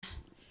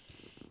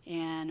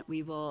and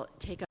we will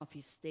take off.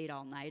 He stayed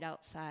all night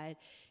outside,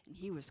 and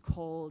he was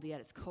cold. He had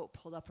his coat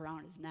pulled up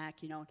around his neck,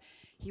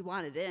 he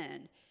wanted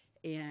in.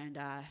 And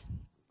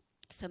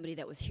somebody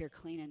that was here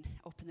cleaning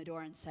opened the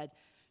door and said,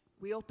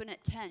 "We open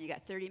at 10, you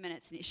got 30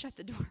 minutes. And he shut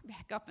the door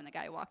back up, and the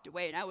guy walked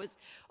away. And I was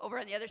over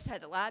on the other side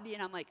of the lobby,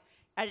 and I'm like,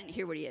 I didn't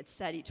hear what he had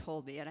said. He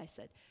told me, and I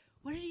said,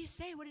 "What did he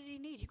say? What did he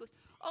need?" He goes,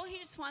 "Oh, he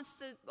just wants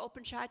the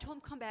open shot. I told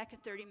him come back in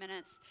 30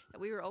 minutes, that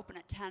we were open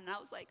at 10. And I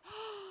was like,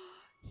 oh,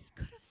 he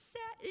could have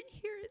sat in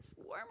here. It's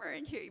warmer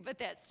in here. But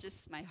that's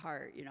just my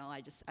heart,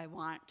 I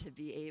want to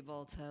be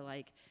able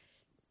to,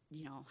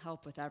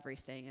 help with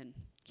everything, and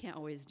can't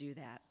always do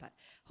that. But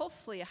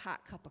hopefully a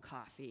hot cup of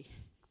coffee.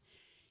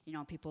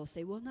 People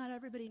say, well, not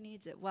everybody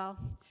needs it. Well,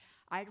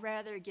 I'd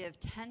rather give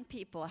 10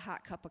 people a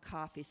hot cup of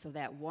coffee so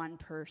that one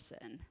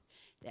person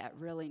that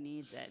really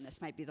needs it, and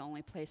this might be the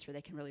only place where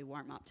they can really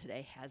warm up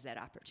today, has that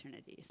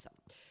opportunity. So,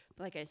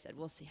 like I said,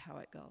 we'll see how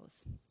it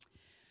goes.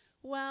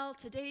 Well,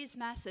 today's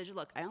message,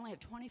 look, I only have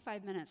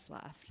 25 minutes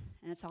left,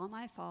 and it's all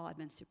my fault. I've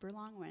been super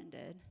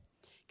long-winded.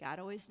 God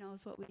always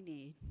knows what we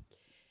need.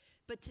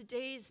 But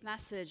today's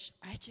message,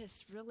 I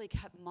just really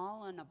kept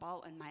mulling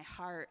about in my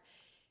heart.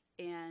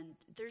 And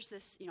there's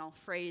this,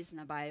 phrase in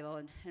the Bible,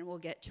 and we'll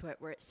get to it,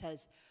 where it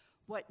says,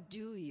 "What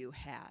do you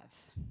have?"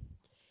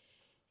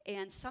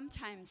 And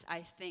sometimes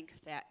I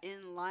think that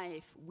in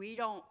life, we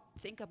don't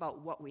think about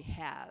what we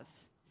have.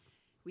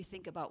 We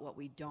think about what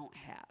we don't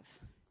have.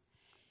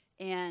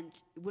 And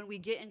when we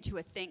get into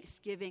a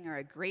Thanksgiving or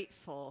a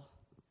grateful,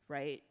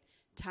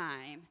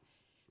 time,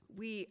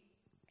 we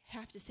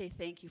have to say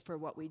thank you for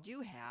what we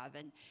do have.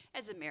 And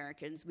as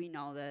Americans, we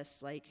know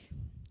this,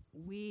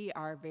 we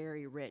are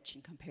very rich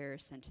in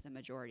comparison to the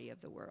majority of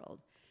the world.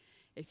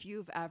 If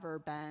you've ever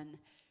been,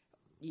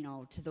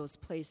 to those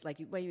places, like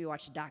when you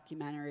watch a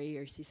documentary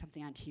or see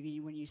something on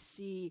TV, when you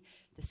see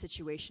the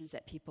situations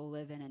that people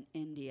live in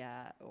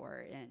India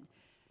or in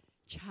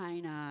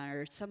China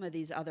or some of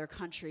these other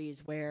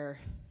countries where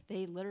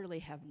they literally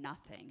have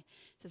nothing.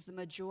 It says the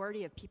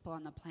majority of people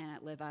on the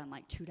planet live on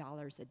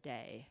 $2 a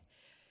day.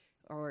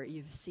 Or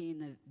you've seen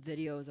the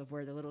videos of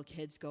where the little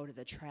kids go to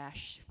the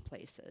trash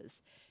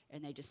places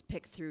and they just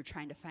pick through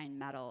trying to find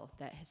metal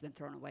that has been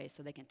thrown away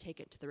so they can take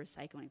it to the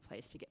recycling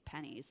place to get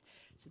pennies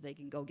so they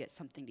can go get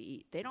something to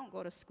eat. They don't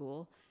go to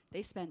school.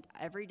 They spend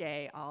every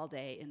day, all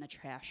day in the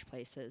trash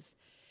places.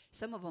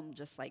 Some of them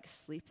just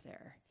sleep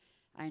there.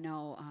 I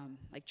know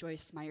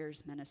Joyce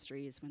Meyer's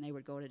ministries, when they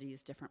would go to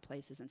these different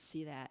places and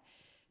see that,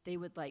 they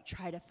would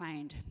try to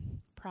find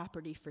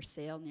property for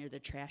sale near the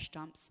trash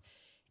dumps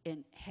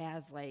and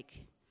have a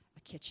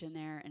kitchen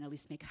there and at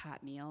least make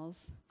hot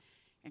meals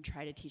and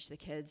try to teach the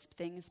kids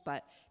things.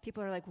 But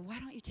people are like, why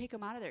don't you take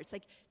them out of there? It's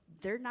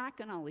they're not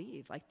going to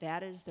leave.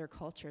 That is their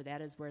culture.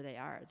 That is where they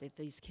are.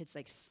 These kids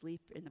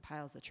sleep in the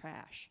piles of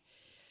trash.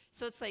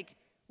 So it's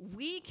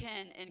we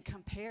can, in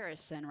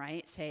comparison,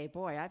 say,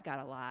 boy, I've got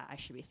a lot. I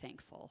should be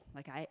thankful.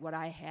 What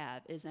I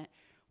have isn't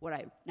what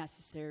I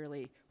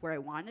necessarily, where I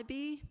want to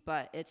be,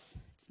 but it's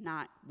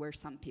not where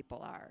some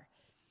people are.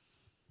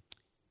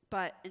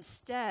 But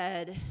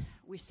instead,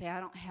 we say, I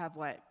don't have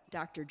what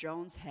Dr.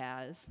 Jones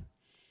has,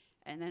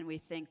 and then we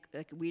think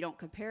we don't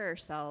compare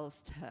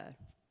ourselves to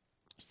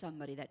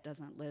somebody that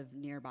doesn't live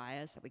nearby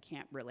us, that we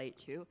can't relate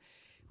to.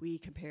 We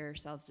compare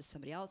ourselves to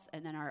somebody else,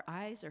 and then our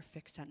eyes are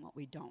fixed on what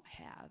we don't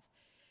have.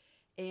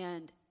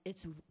 And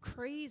it's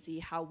crazy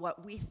how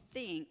what we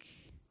think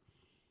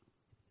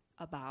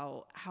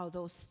about, how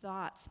those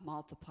thoughts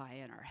multiply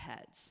in our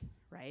heads,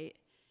 right?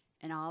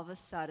 And all of a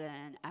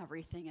sudden,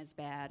 everything is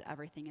bad,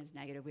 everything is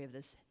negative. We have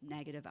this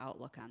negative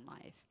outlook on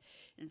life.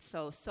 And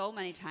so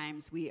many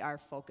times we are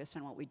focused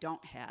on what we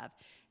don't have,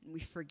 and we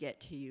forget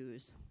to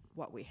use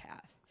what we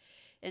have.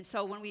 And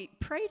so when we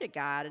pray to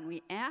God and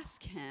we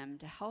ask Him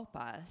to help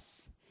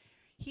us,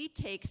 He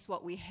takes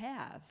what we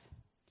have.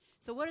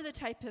 So what are the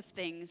type of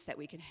things that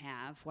we can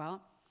have?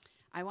 Well,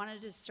 I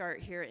wanted to start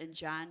here in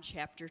John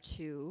chapter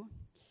 2.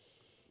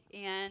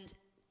 And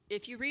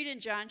if you read in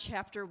John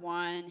chapter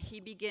 1, he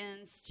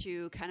begins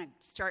to kind of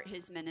start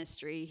his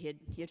ministry.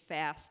 He had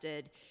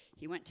fasted.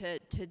 He went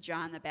to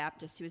John the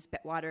Baptist. He was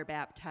water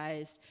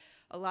baptized.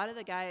 A lot of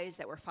the guys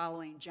that were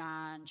following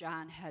John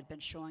had been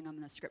showing them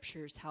in the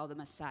scriptures how the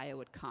Messiah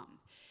would come.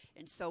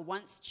 And so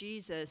once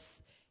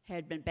Jesus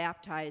had been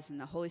baptized and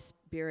the Holy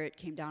Spirit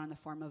came down in the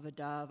form of a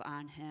dove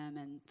on him,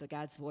 and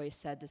God's voice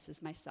said, "This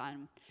is my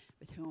son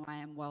with whom I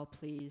am well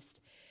pleased,"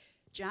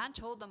 John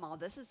told them all,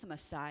 this is the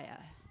Messiah.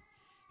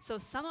 So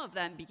some of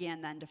them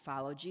began then to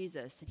follow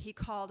Jesus, and he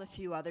called a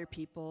few other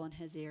people in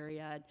his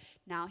area. And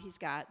now he's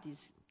got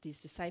these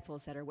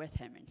disciples that are with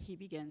him, and he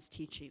begins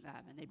teaching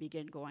them, and they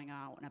begin going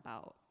out and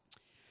about.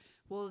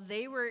 Well,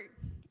 they were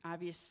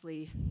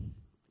obviously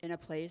in a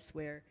place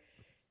where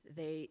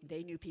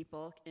they knew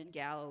people in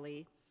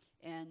Galilee,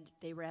 and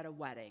they were at a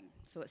wedding.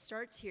 So it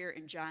starts here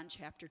in John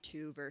chapter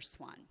 2, verse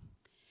 1. It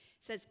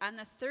says, on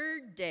the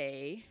third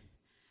day,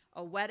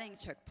 a wedding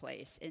took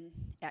place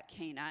at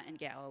Cana in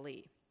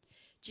Galilee.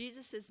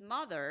 Jesus'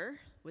 mother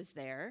was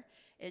there,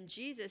 and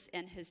Jesus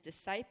and his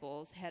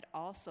disciples had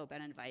also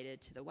been invited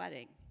to the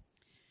wedding.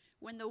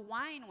 When the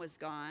wine was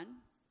gone,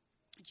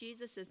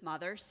 Jesus'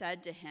 mother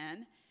said to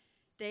him,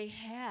 "They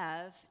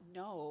have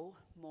no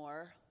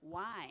more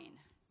wine."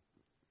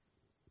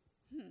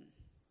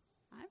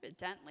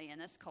 Evidently, in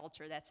this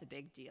culture, that's a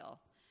big deal.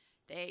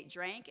 They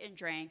drank and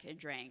drank and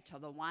drank till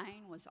the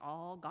wine was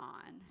all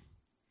gone.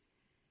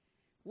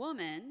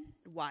 "Woman,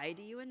 why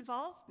do you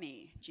involve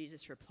me?"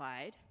 Jesus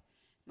replied.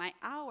 "My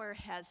hour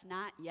has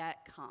not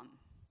yet come."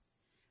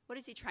 What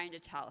is he trying to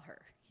tell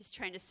her? He's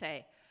trying to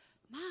say,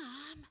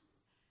 "Mom,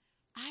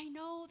 I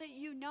know that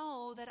you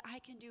know that I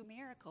can do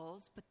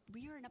miracles, but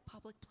we are in a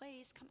public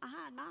place. Come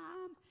on,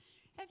 Mom.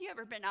 Have you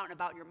ever been out and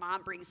about and your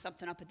mom brings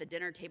something up at the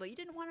dinner table you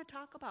didn't want to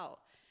talk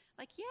about?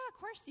 Like, yeah, of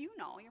course you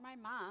know, you're my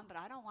mom, but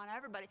I don't want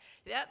everybody."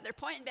 Yep, they're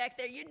pointing back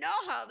there. You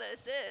know how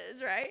this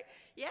is, right?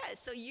 Yeah,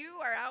 so you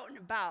are out and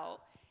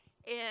about,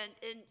 and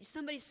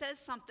somebody says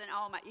something.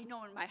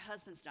 When my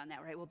husband's done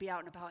that, right? We'll be out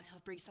and about, and he'll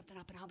bring something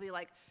up, and I'll be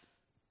like,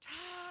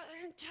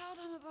 "I didn't tell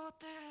them about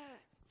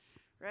that,"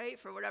 right?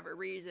 For whatever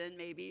reason,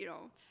 maybe,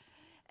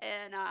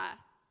 And,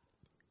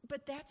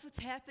 but that's what's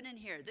happening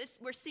here.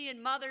 We're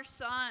seeing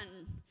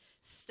mother-son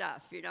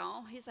stuff,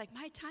 He's like,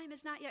 "My time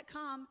has not yet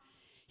come."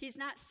 He's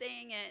not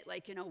saying it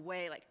like in a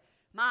way like,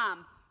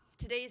 "Mom,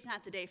 today's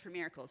not the day for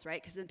miracles,"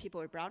 right? Because then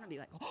people are around and be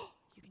like, "Oh,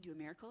 you can do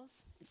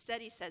miracles?" Instead,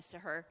 he says to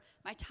her,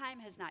 "My time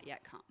has not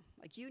yet come."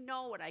 Like, you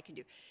know what I can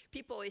do.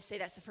 People always say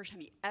that's the first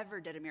time he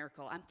ever did a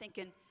miracle. I'm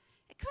thinking,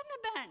 it couldn't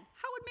have been.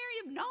 How would Mary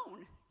have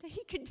known that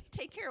he could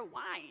take care of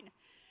wine?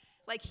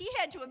 Like, he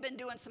had to have been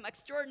doing some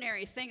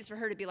extraordinary things for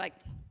her to be like,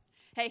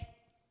 "Hey,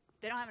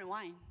 they don't have any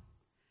wine."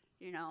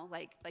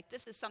 Like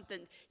this is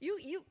something,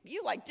 you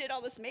like did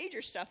all this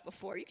major stuff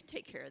before. You can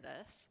take care of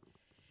this.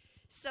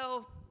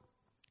 So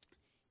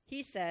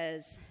he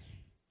says,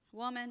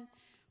 "Woman,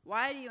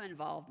 why do you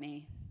involve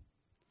me?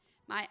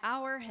 My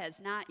hour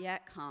has not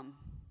yet come."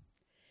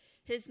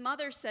 His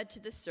mother said to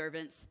the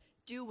servants,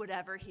 "Do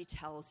whatever he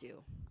tells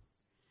you."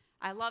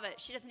 I love it.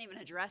 She doesn't even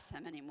address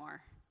him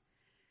anymore.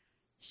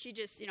 She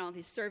just,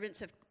 these servants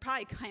have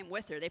probably come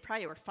with her. They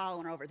probably were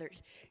following her over there.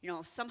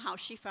 Somehow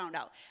she found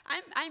out.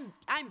 I'm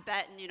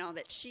betting,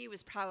 that she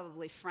was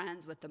probably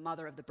friends with the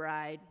mother of the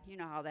bride. You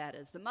know how that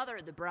is. The mother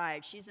of the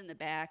bride, she's in the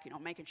back,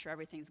 making sure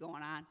everything's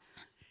going on.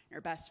 And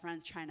her best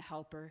friend's trying to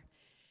help her.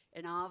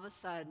 And all of a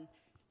sudden,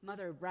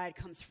 mother of the bride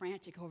comes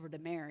frantic over to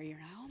Mary.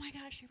 "Oh my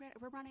gosh,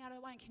 we're running out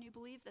of wine. Can you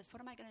believe this?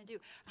 What am I going to do?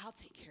 I'll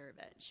take care of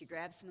it." And she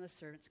grabs some of the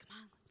servants. "Come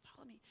on, let's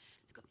follow me.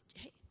 Let's go.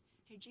 Hey,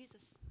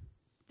 Jesus.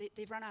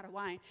 They've run out of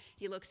wine."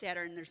 He looks at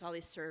her, and there's all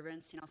these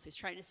servants, so he's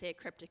trying to say it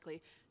cryptically.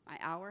 "My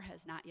hour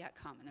has not yet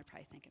come." And they're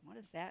probably thinking, what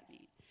does that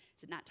mean?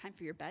 Is it not time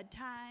for your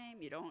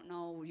bedtime? You don't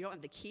know, you don't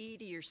have the key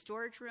to your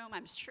storage room?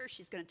 I'm sure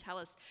she's going to tell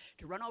us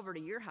to run over to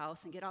your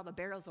house and get all the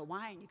barrels of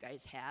wine you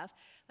guys have.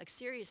 Like,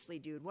 seriously,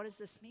 dude, what does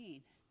this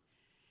mean?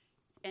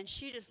 And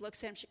she just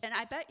looks at him, and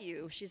I bet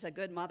you she's a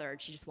good mother, and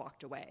she just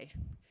walked away.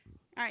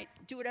 All right,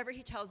 do whatever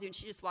he tells you, and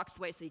she just walks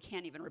away so you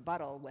can't even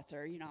rebuttal with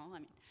her,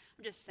 I'm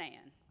just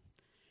saying.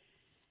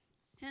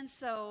 And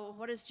so,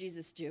 what does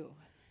Jesus do?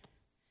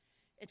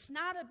 It's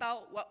not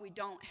about what we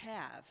don't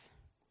have.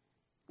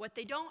 What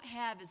they don't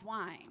have is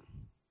wine.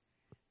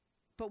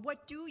 But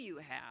what do you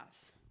have?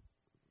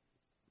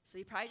 So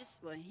he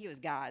probably he was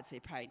God, so he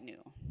probably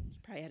knew.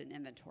 He probably had an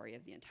inventory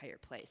of the entire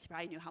place. He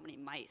probably knew how many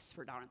mice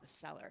were down in the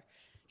cellar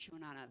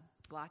chewing on a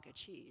block of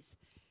cheese.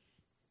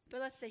 But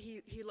let's say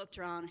he looked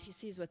around, he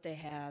sees what they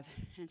have,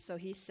 and so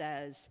he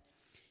says,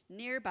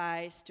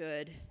 "Nearby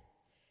stood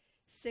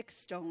 6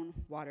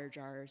 stone water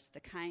jars,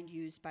 the kind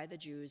used by the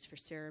Jews for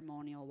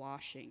ceremonial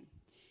washing,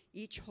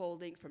 each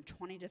holding from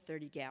 20 to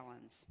 30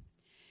 gallons.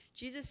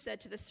 Jesus said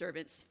to the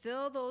servants,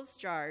 'Fill those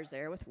jars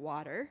there with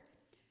water.'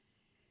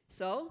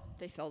 So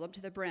they filled them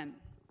to the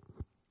brim.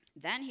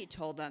 Then he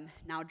told them,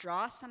 'Now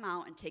draw some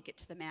out and take it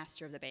to the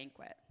master of the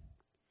banquet.'"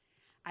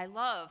 I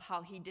love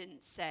how he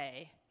didn't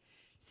say,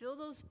 "Fill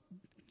those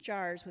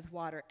jars with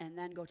water and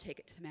then go take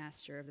it to the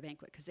master of the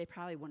banquet," because they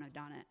probably wouldn't have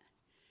done it.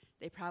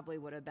 They probably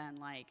would have been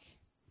like,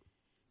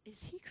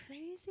 "Is he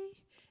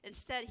crazy?"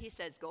 Instead, he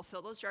says, "Go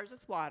fill those jars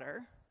with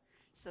water."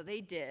 So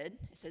they did.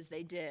 It says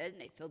they did,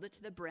 and they filled it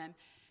to the brim.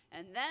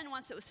 And then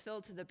once it was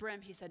filled to the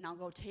brim, he said, "Now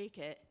go take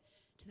it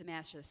to the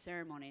master of the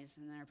ceremonies."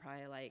 And they're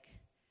probably like,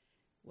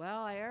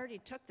 "Well, I already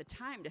took the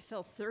time to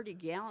fill 30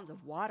 gallons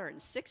of water in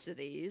 6 of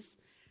these.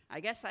 I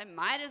guess I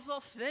might as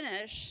well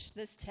finish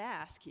this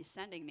task he's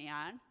sending me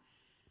on."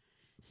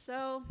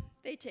 So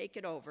they take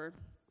it over.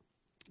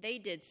 They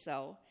did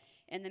so.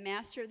 And the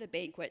master of the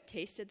banquet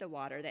tasted the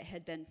water that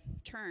had been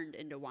turned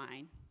into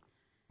wine.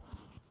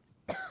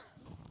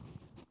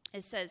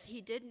 It says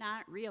he did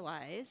not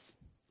realize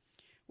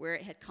where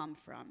it had come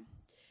from,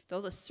 though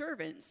the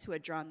servants who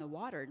had drawn the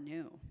water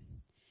knew.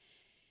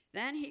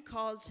 Then he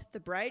called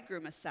the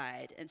bridegroom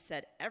aside and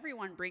said,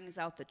 "Everyone brings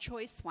out the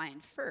choice wine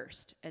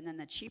first, and then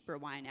the cheaper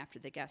wine after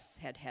the guests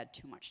had had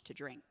too much to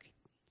drink.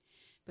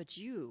 But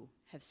you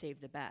have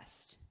saved the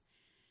best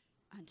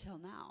until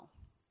now."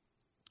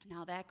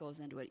 Now that goes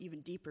into an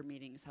even deeper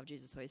meaning, is how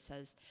Jesus always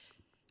says,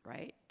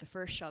 right? The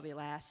first shall be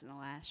last, and the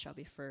last shall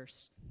be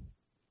first.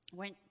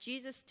 What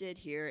Jesus did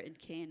here in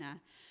Cana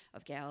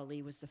of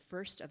Galilee was the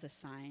first of the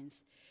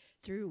signs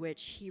through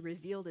which he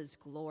revealed his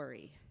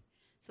glory.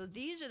 So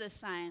these are the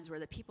signs where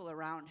the people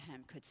around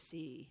him could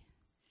see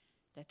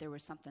that there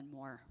was something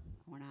more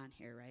going on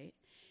here, right?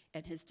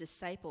 And his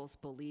disciples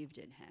believed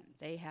in him.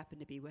 They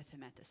happened to be with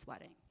him at this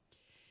wedding.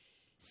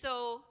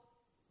 So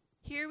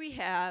here we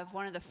have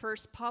one of the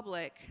first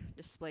public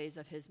displays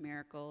of his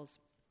miracles.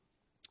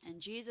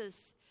 And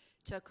Jesus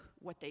took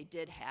what they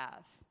did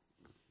have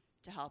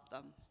to help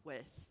them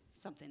with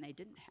something they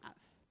didn't have.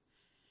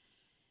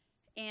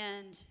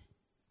 And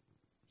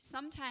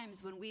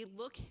sometimes when we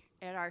look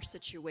at our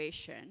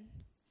situation,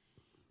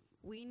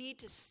 we need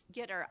to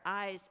get our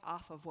eyes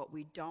off of what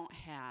we don't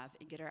have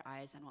and get our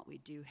eyes on what we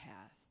do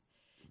have.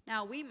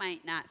 Now, we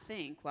might not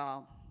think,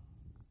 well,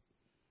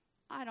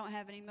 I don't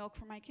have any milk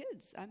for my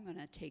kids. I'm going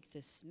to take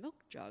this milk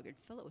jug and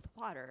fill it with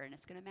water, and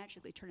it's going to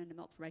magically turn into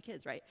milk for my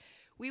kids, right?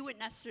 We wouldn't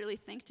necessarily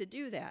think to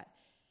do that.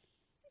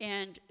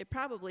 And it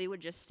probably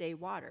would just stay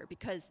water,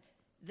 because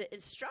the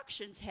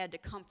instructions had to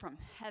come from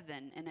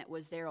heaven, and it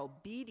was their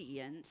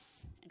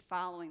obedience and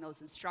following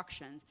those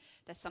instructions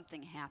that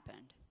something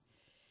happened.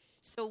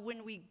 So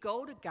when we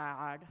go to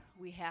God,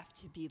 we have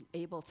to be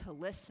able to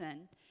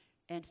listen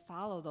and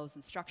follow those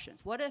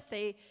instructions. What if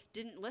they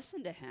didn't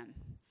listen to him?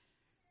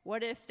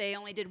 What if they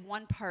only did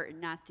one part and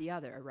not the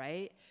other,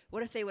 right?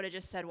 What if they would have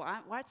just said,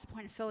 well, what's the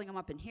point of filling them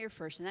up in here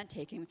first and then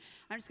taking them?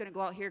 I'm just going to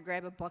go out here,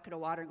 grab a bucket of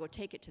water, and go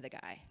take it to the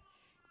guy.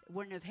 It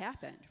wouldn't have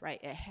happened, right?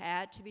 It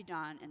had to be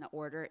done in the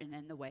order and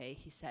in the way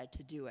he said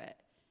to do it.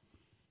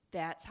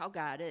 That's how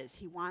God is.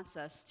 He wants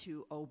us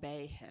to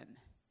obey him.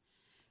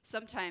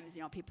 Sometimes,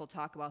 people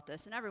talk about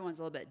this, and everyone's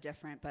a little bit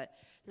different, but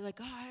they're like,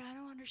 I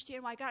don't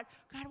understand why God,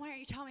 why aren't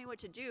you telling me what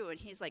to do? And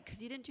he's like,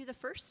 because you didn't do the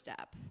first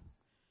step,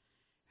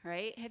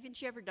 right? Haven't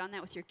you ever done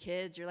that with your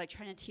kids? You're like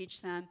trying to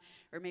teach them,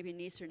 or maybe a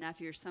niece or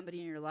nephew or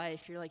somebody in your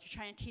life, you're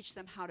trying to teach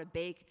them how to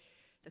bake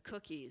the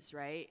cookies,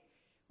 right?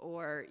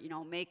 Or,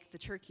 make the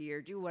turkey or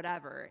do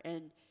whatever.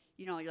 And,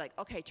 you're like,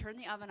 okay, turn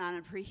the oven on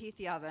and preheat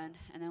the oven,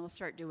 and then we'll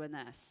start doing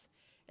this.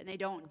 And they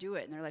don't do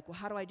it. And they're like, well,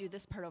 how do I do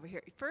this part over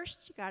here?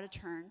 First, you got to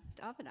turn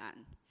the oven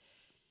on,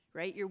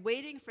 right? You're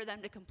waiting for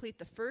them to complete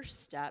the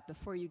first step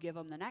before you give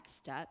them the next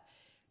step,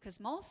 because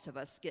most of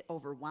us get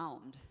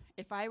overwhelmed.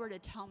 If I were to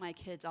tell my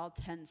kids all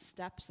 10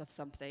 steps of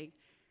something,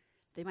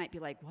 they might be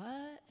like,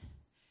 what?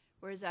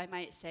 Whereas I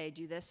might say,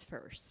 do this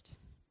first,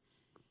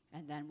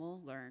 and then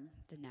we'll learn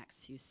the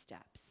next few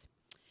steps.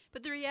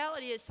 But the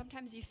reality is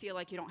sometimes you feel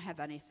like you don't have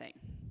anything.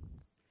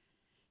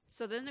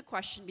 So then the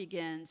question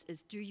begins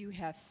is, do you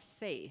have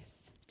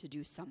faith to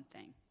do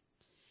something?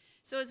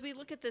 So as we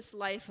look at this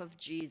life of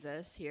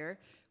Jesus here,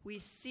 we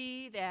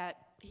see that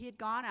he had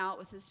gone out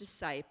with his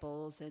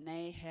disciples, and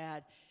they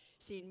had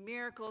seen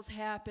miracles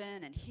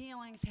happen and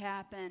healings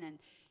happen, and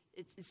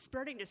it's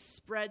starting to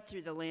spread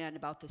through the land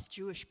about this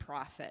Jewish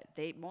prophet.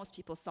 Most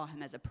people saw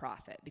him as a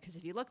prophet, because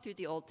if you look through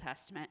the Old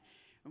Testament,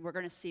 and we're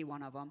going to see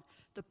one of them,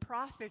 the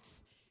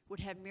prophets would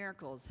have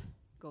miracles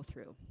go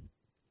through.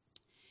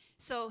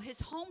 So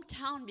his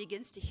hometown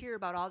begins to hear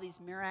about all these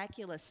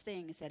miraculous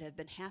things that have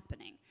been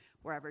happening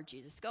wherever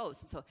Jesus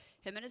goes. And so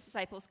him and his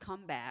disciples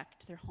come back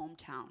to their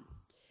hometown.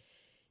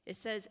 It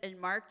says in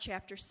Mark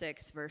chapter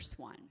 6, verse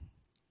 1,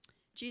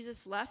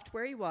 Jesus left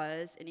where he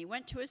was, and he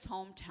went to his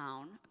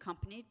hometown,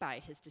 accompanied by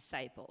his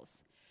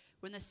disciples.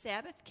 When the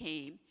Sabbath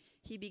came,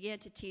 he began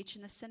to teach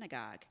in the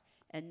synagogue,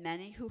 and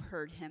many who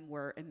heard him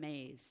were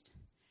amazed.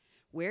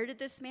 Where did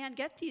this man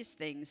get these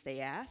things,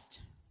 they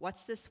asked.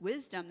 What's this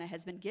wisdom that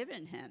has been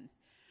given him?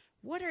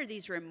 What are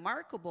these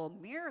remarkable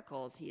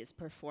miracles he is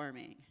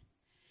performing?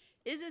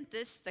 Isn't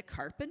this the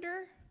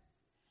carpenter?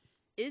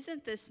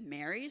 Isn't this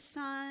Mary's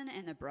son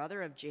and the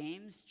brother of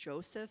James,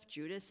 Joseph,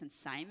 Judas, and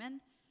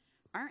Simon?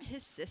 Aren't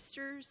his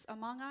sisters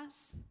among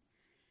us?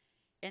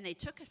 And they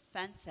took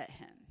offense at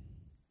him.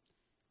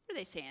 What are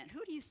they saying?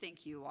 Who do you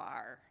think you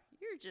are?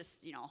 You're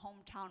just,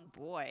 hometown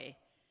boy.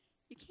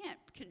 You can't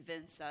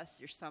convince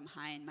us you're some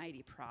high and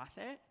mighty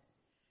prophet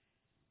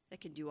that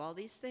can do all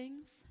these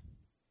things.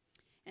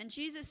 And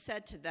Jesus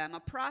said to them, a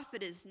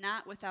prophet is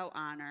not without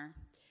honor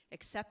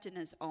except in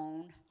his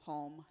own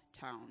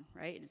hometown,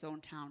 right? In his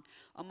own town,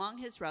 among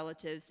his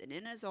relatives and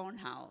in his own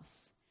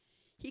house.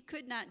 He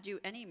could not do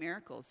any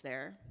miracles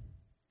there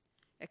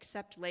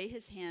except lay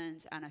his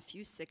hands on a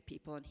few sick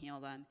people and heal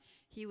them.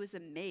 He was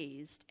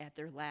amazed at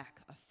their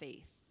lack of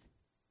faith.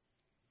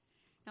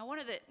 Now, one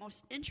of the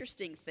most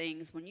interesting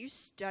things when you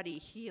study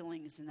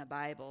healings in the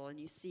Bible and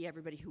you see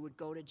everybody who would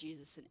go to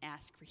Jesus and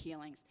ask for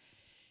healings,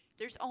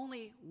 there's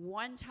only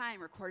one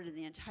time recorded in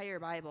the entire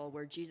Bible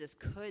where Jesus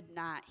could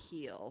not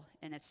heal,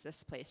 and it's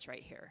this place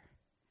right here.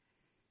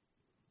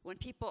 When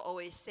people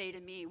always say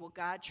to me, well,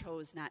 God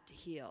chose not to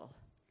heal,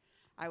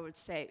 I would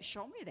say,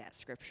 show me that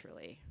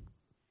scripturally.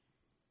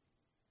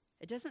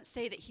 It doesn't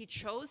say that he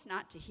chose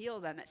not to heal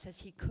them. It says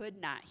he could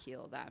not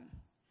heal them.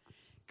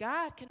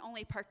 God can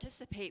only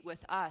participate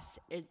with us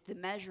in the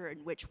measure in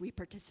which we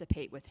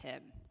participate with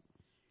him.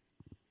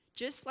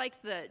 Just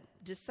like the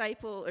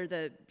disciple or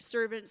the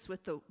servants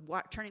with the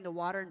turning the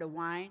water into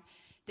wine,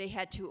 They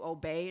had to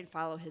obey and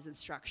follow his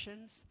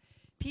instructions.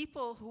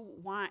 People who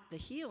want the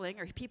healing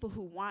or people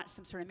who want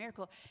some sort of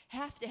miracle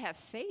have to have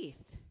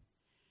faith,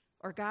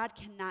 or God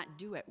cannot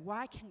do it.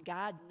 Why can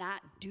God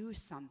not do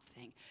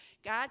something?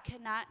 God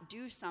cannot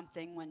do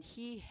something when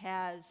he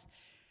has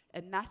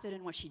a method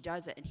in which he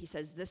does it, and he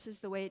says, this is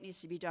the way it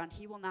needs to be done.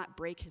 He will not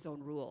break his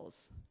own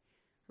rules,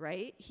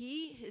 right?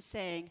 He is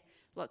saying,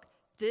 look,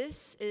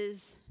 this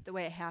is the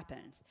way it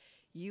happens.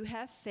 You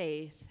have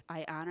faith,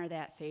 I honor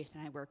that faith,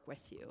 and I work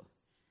with you.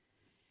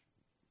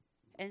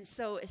 And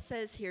so it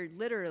says here,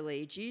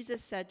 literally,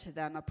 Jesus said to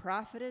them, a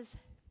prophet is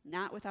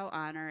not without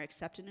honor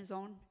except in his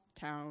own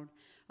town,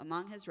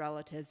 among his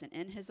relatives, and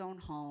in his own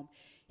home.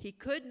 He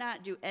could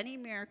not do any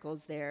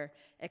miracles there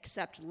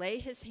except lay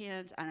his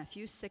hands on a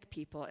few sick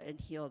people and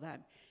heal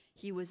them.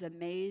 He was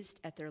amazed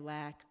at their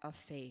lack of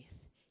faith.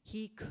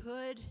 He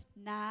could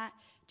not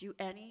do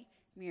any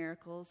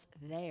miracles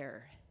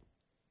there.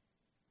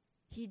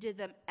 He did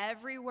them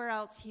everywhere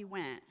else he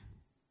went.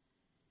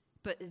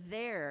 But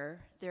there,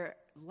 their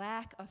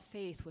lack of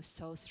faith was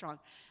so strong.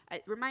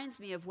 It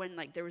reminds me of when,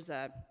 there was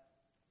a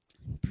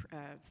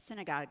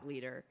synagogue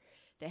leader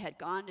that had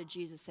gone to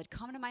Jesus, said,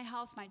 come to my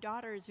house, my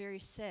daughter is very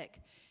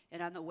sick.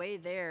 And on the way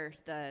there,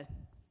 they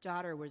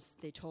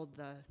told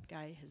the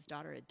guy his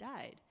daughter had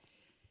died.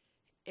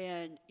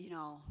 And,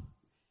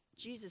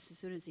 Jesus, as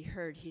soon as he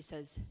heard, he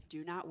says,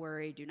 do not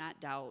worry, do not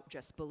doubt,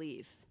 just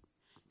believe.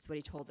 That's what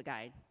he told the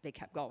guy. They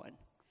kept going.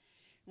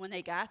 When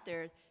they got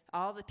there,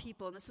 all the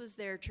people, and this was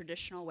their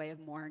traditional way of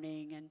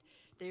mourning, and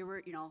they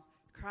were,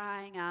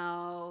 crying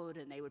out,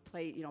 and they would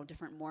play,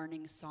 different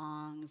mourning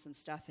songs and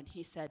stuff. And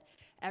he said,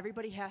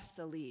 everybody has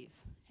to leave.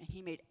 And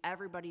he made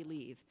everybody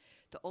leave.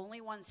 The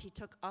only ones he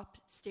took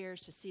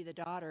upstairs to see the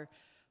daughter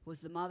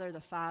was the mother,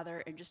 the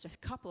father, and just a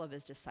couple of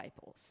his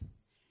disciples.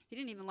 He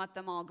didn't even let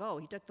them all go.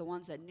 He took the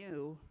ones that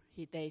knew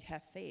they'd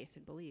have faith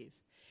and believe.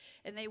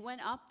 And they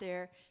went up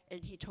there,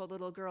 and he told the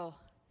little girl,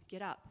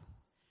 get up.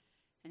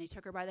 And he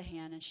took her by the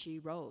hand, and she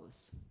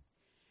rose.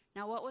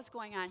 Now, what was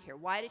going on here?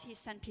 Why did he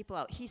send people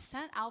out? He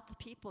sent out the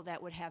people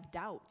that would have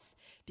doubts,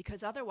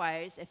 because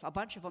otherwise, if a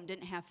bunch of them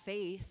didn't have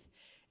faith,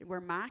 and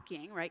were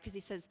mocking, right? Because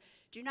he says,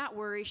 do not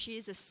worry, she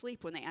is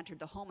asleep, when they entered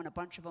the home, and a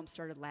bunch of them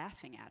started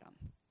laughing at him.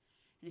 And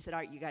he said, all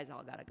right, you guys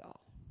all got to go.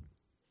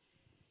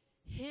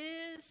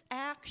 His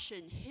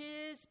action,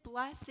 his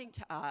blessing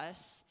to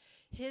us,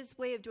 his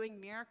way of doing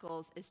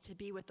miracles is to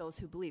be with those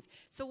who believe.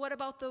 So what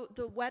about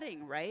the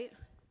wedding, right?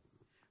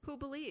 Who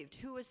believed?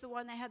 Who was the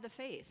one that had the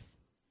faith?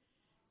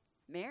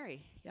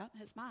 Mary,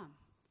 his mom.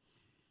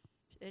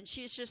 And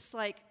she's just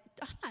like,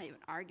 I'm not even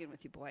arguing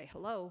with you, boy.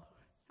 Hello.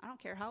 I don't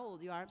care how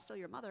old you are. I'm still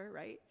your mother,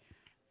 right?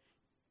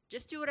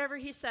 Just do whatever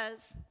he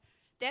says.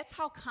 That's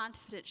how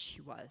confident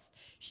she was.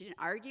 She didn't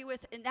argue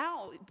with, and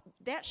now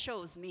that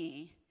shows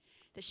me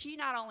that she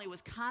not only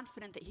was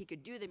confident that he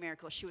could do the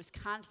miracle, she was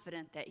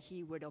confident that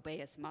he would obey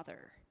his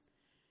mother,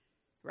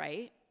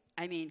 right?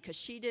 I mean, because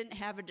she didn't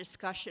have a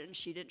discussion.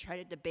 She didn't try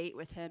to debate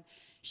with him.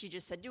 She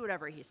just said, do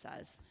whatever he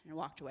says, and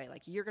walked away.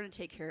 Like, you're going to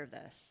take care of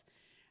this.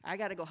 I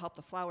got to go help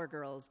the flower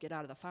girls get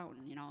out of the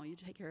fountain. You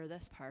take care of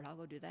this part. I'll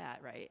go do that,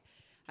 right?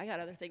 I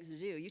got other things to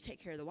do. You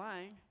take care of the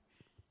wine.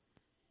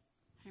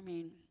 I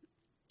mean,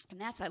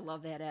 and I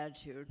love that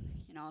attitude.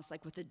 It's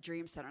like with the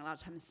Dream Center. A lot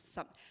of times,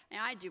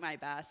 I do my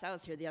best. I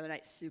was here the other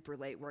night super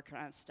late working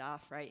on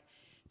stuff, right?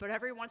 But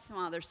every once in a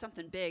while, there's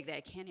something big that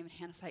I can't even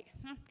handle. It's like,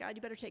 God,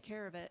 you better take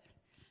care of it.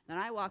 Then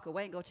I walk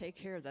away and go take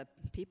care of the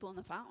people in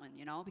the fountain,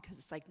 because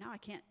it's like, no, I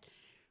can't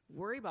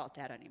worry about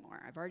that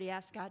anymore. I've already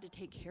asked God to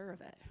take care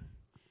of it.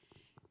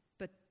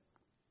 But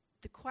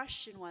the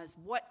question was,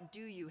 what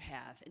do you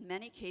have? In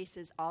many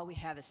cases, all we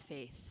have is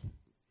faith.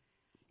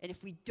 And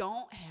if we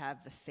don't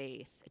have the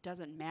faith, it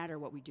doesn't matter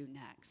what we do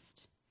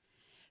next.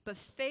 But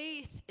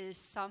faith is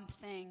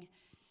something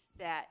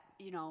that,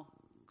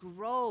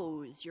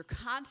 grows. Your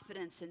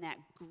confidence in that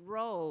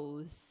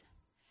grows.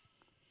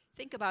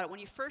 Think about it. When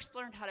you first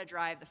learned how to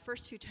drive, the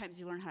first few times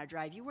you learned how to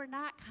drive, you were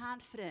not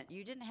confident.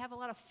 You didn't have a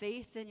lot of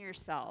faith in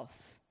yourself.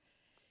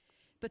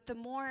 But the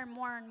more and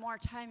more and more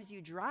times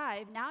you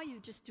drive, now you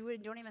just do it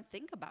and don't even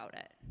think about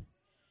it.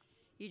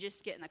 You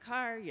just get in the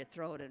car, you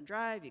throw it in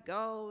drive, you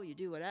go, you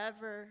do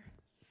whatever.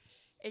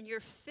 And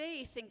your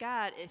faith in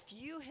God, if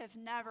you have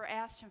never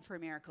asked him for a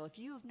miracle, if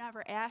you have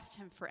never asked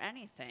him for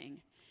anything,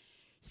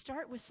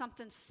 start with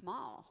something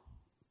small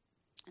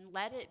and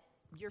let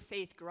your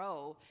faith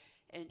grow.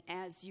 And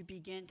as you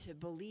begin to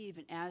believe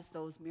and as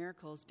those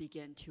miracles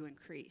begin to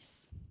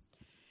increase.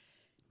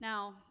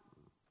 Now,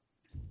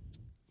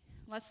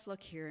 let's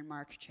look here in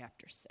Mark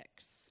chapter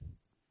 6.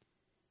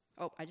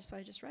 Oh, I just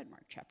read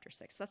Mark chapter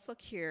 6. Let's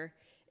look here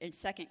in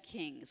 2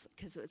 Kings,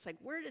 because it's like,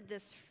 where did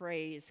this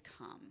phrase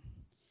come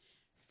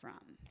from?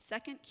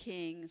 2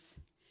 Kings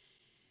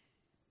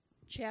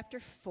chapter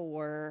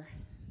 4,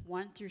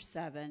 1 through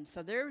 7.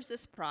 So there was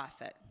this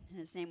prophet, and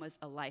his name was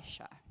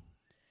Elisha.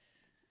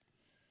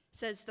 It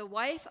says, the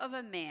wife of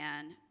a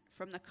man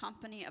from the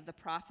company of the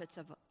prophets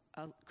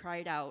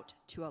cried out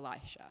to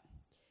Elisha.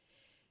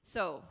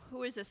 So,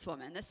 who is this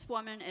woman? This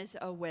woman is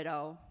a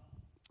widow,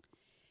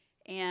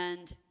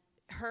 And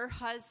her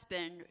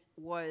husband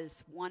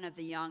was one of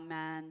the young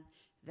men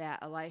that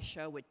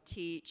Elisha would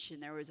teach,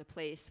 and there was a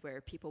place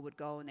where people would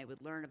go and they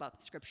would learn about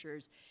the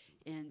scriptures,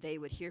 and they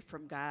would hear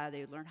from God.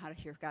 They would learn how to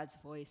hear God's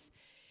voice.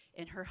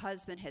 And her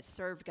husband had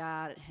served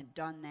God and had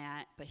done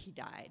that, but he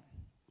died.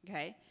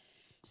 Okay?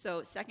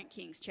 So 2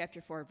 Kings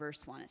chapter 4,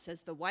 verse 1, it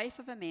says, "The wife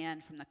of a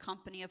man from the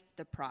company of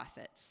the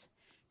prophets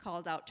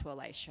called out to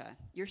Elisha,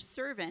 'Your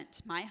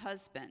servant, my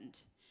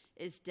husband,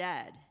 is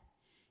dead,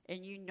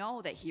 and you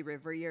know that he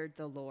revered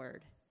the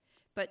Lord.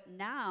 But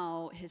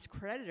now his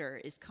creditor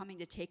is coming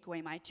to take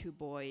away my 2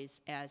 boys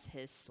as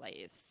his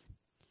slaves.'"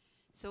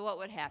 So what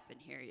would happen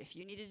here? If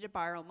you needed to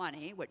borrow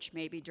money, which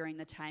maybe during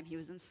the time he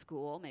was in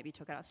school, maybe he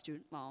took out a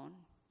student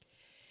loan,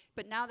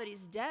 but now that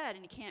he's dead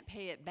and he can't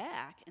pay it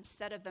back,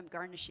 instead of them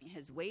garnishing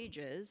his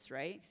wages,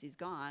 right, because he's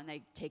gone, they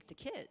take the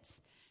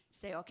kids.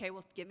 Say, okay,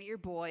 well, give me your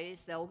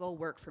boys. They'll go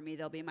work for me.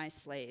 They'll be my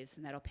slaves,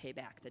 and that'll pay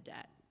back the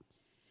debt.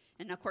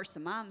 And, of course, the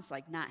mom's,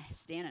 like, not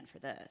standing for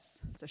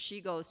this. So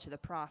she goes to the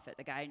prophet,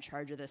 the guy in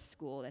charge of this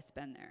school that's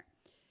been there.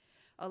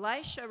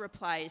 Elisha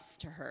replies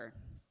to her,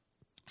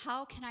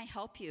 "How can I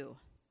help you?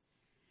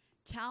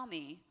 Tell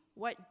me,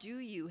 what do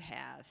you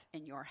have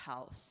in your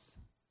house?"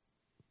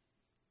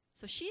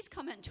 So she's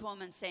coming to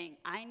him and saying,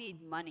 "I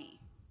need money."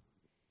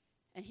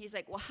 And he's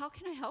like, "Well, how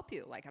can I help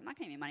you? Like, I'm not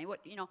going to give you money.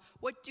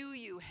 What do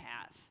you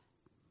have?"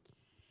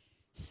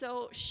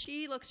 So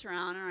she looks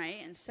around, all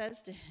right, and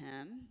says to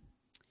him,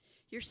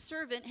 "Your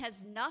servant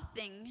has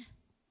nothing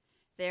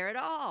there at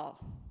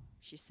all,"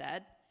 she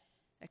said,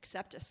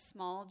 "except a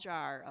small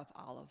jar of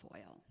olive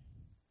oil."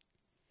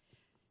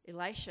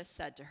 Elisha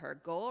said to her,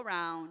 "Go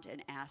around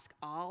and ask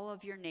all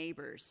of your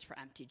neighbors for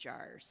empty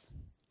jars.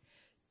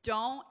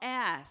 Don't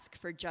ask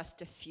for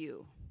just a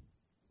few."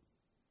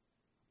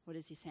 What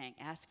is he saying?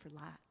 Ask for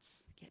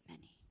lots, get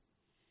many.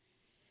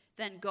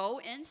 "Then go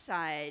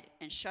inside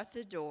and shut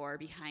the door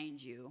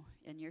behind you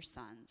and your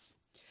sons.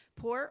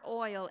 Pour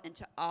oil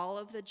into all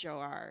of the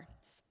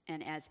jars,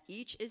 and as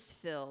each is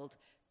filled,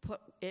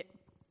 put it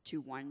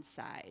to one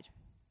side."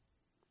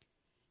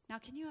 Now,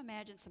 can you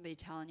imagine somebody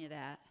telling you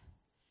that?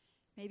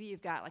 Maybe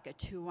you've got like a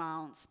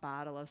 2-ounce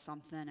bottle of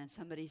something, and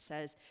somebody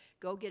says,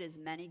 "Go get as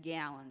many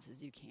gallons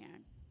as you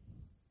can."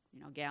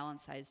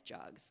 Gallon-sized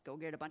jugs. Go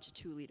get a bunch of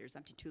 2 liters,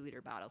 empty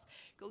 2-liter bottles.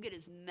 Go get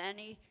as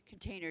many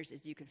containers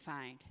as you can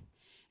find.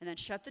 And then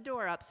shut the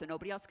door up so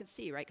nobody else can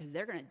see, right? Because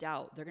they're going to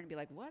doubt. They're going to be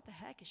like, "What the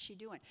heck is she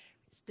doing?"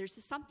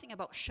 There's something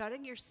about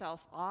shutting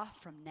yourself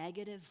off from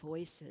negative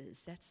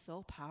voices that's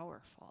so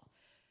powerful.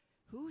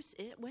 Who's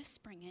it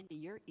whispering into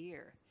your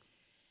ear?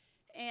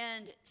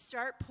 And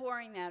start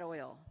pouring that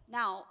oil.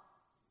 Now,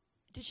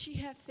 did she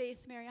have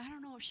faith, Mary? I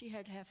don't know if she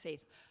had to have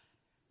faith.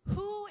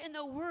 Who in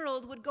the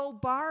world would go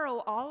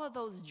borrow all of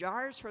those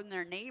jars from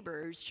their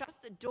neighbors,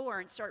 shut the door,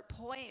 and start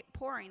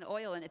pouring the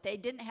oil in if they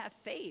didn't have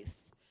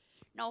faith?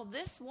 No,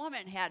 this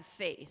woman had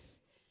faith.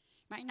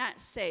 Might not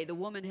say the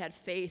woman had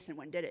faith and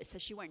went and did it. It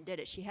says she went and did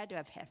it. She had to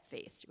have had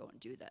faith to go and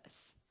do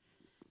this.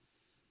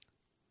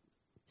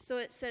 So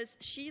it says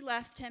she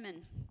left him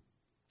and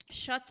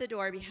shut the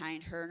door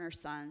behind her and her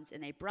sons,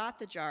 and they brought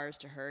the jars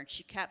to her, and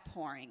she kept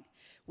pouring.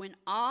 When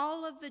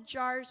all of the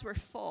jars were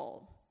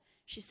full,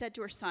 she said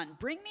to her son,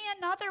 "Bring me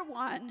another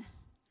one."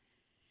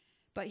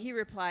 But he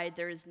replied,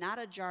 "There is not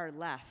a jar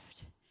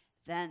left."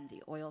 Then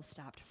the oil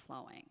stopped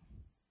flowing.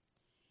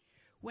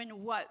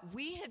 When what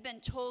we have been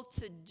told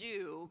to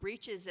do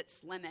reaches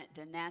its limit,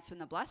 then that's when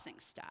the blessing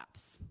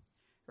stops,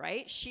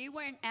 right? She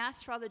went and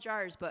asked for all the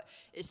jars, but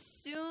as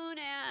soon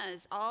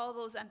as all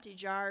those empty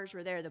jars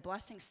were there, the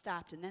blessing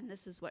stopped, and then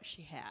this is what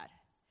she had.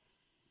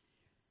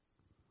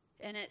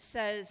 And it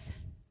says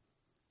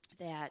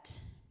that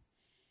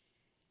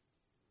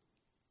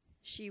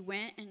she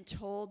went and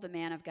told the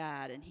man of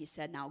God, and he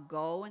said, "Now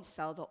go and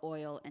sell the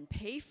oil and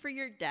pay for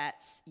your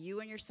debts. You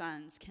and your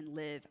sons can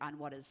live on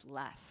what is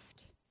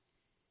left."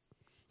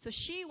 So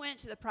she went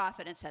to the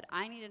prophet and said,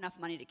 "I need enough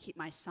money to keep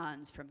my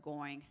sons from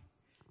going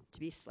to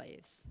be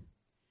slaves."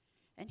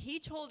 And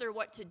he told her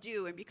what to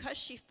do, and because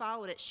she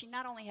followed it, she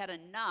not only had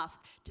enough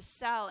to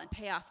sell and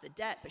pay off the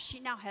debt, but she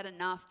now had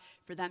enough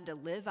for them to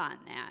live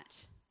on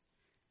that.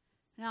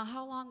 Now,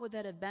 how long would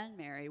that have been,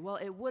 Mary? Well,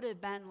 it would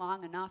have been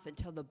long enough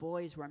until the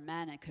boys were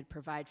men and could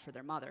provide for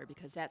their mother,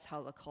 because that's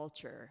how the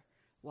culture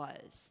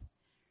was.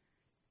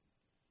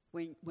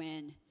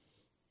 When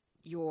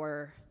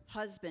your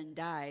husband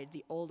died,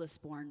 the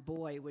oldest born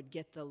boy would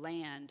get the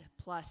land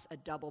plus a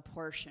double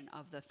portion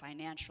of the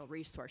financial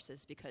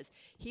resources, because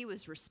he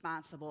was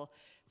responsible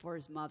for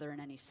his mother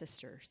and any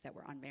sisters that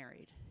were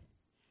unmarried.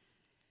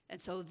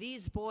 And so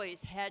these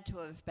boys had to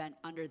have been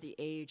under the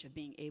age of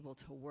being able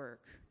to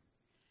work.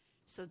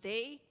 So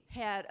they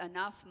had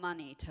enough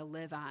money to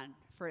live on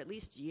for at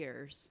least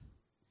years.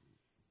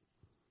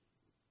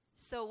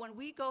 So when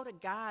we go to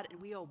God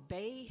and we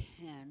obey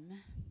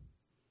him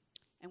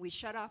and we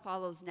shut off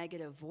all those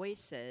negative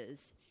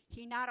voices,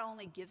 he not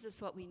only gives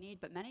us what we need,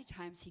 but many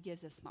times he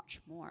gives us much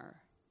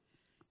more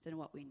than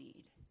what we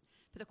need.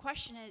 But the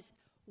question is,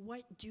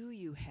 what do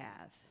you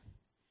have?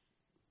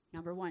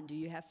 Number one, do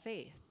you have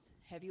faith?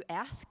 Have you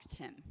asked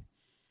him?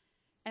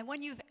 And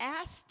when you've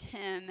asked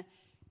him,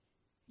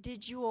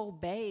 did you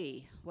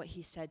obey what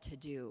he said to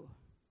do?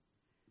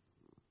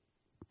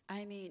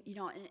 I mean,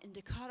 and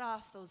to cut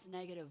off those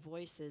negative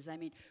voices, I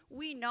mean,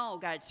 we know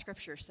God's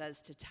scripture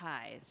says to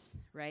tithe,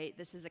 right?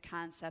 This is a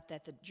concept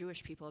that the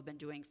Jewish people have been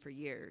doing for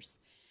years.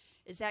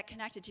 Is that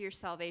connected to your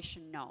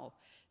salvation? No.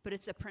 But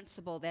it's a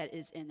principle that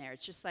is in there.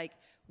 It's just like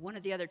one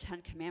of the other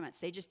 10 commandments.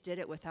 They just did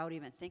it without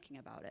even thinking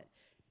about it.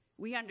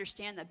 We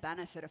understand the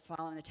benefit of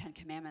following the 10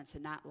 commandments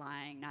and not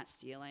lying, not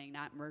stealing,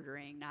 not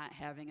murdering, not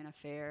having an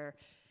affair,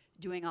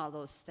 doing all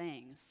those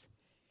things.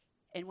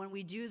 And when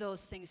we do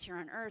those things here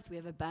on earth, we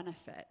have a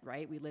benefit,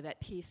 right? We live at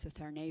peace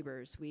with our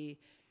neighbors.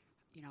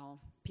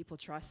 People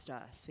trust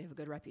us. We have a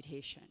good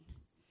reputation.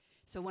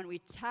 So when we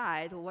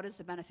tithe, well, what is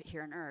the benefit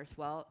here on earth?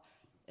 Well,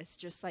 it's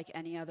just like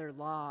any other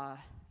law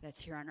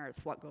that's here on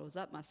earth. What goes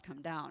up must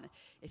come down.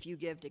 If you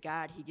give to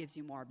God, he gives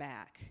you more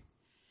back.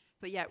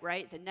 But yet,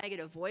 right, the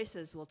negative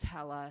voices will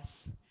tell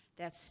us,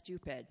 that's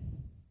stupid.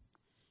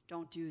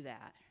 Don't do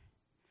that.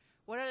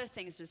 What other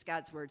things does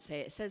God's word say?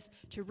 It says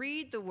to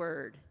read the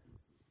word,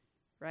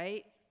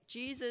 right?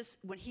 Jesus,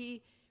 when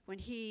he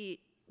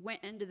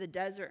went into the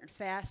desert and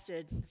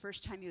fasted, the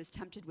first time he was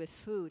tempted with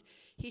food,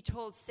 he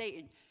told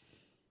Satan,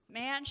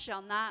 man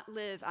shall not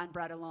live on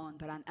bread alone,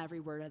 but on every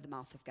word of the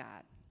mouth of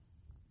God.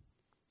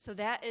 So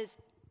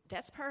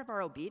that's part of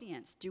our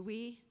obedience. Do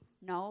we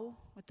know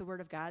what the word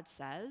of God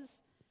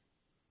says?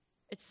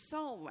 It's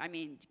so,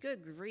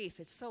 good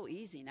grief, it's so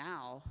easy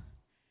now.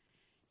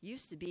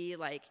 Used to be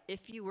like,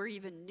 if you were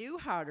even knew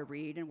how to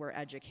read and were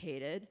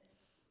educated,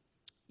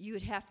 you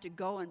would have to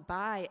go and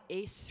buy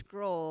a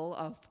scroll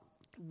of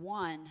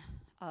one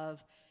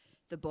of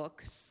the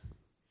books.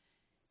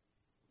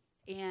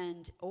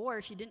 Or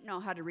if you didn't know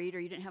how to read or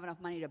you didn't have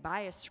enough money to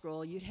buy a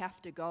scroll, you'd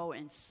have to go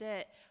and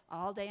sit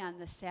all day on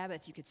the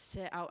Sabbath. You could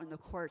sit out in the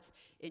courts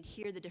and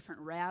hear the different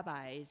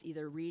rabbis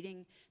either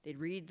reading. They'd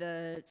read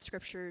the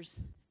scriptures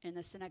in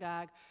the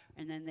synagogue,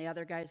 and then the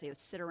other guys, they would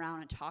sit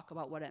around and talk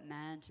about what it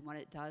meant and what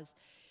it does.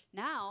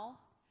 Now,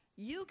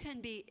 you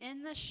can be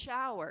in the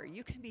shower.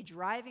 You can be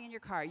driving in your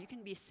car. You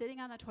can be sitting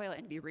on the toilet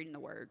and be reading the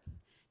word.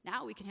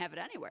 Now we can have it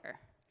anywhere.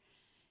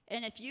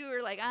 And if you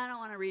were like, I don't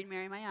want to read,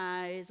 Mary, my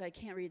eyes, I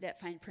can't read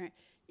that fine print,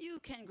 you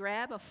can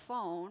grab a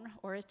phone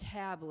or a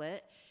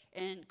tablet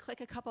and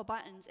click a couple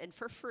buttons and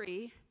for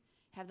free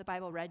have the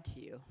Bible read to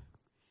you.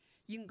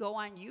 You can go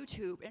on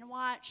YouTube and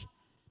watch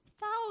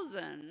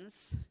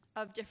thousands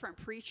of different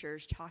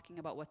preachers talking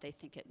about what they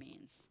think it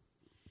means.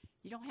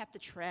 You don't have to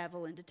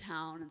travel into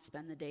town and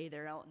spend the day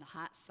there out in the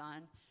hot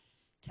sun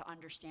to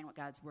understand what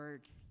God's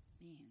word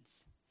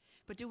means.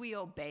 But do we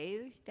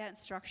obey that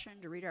instruction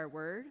to read our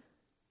word?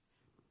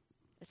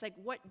 It's like,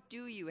 what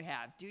do you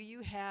have? Do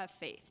you have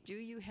faith? Do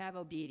you have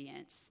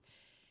obedience?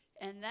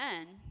 And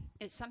then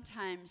it's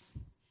sometimes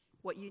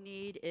what you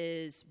need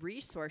is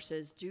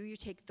resources. Do you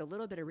take the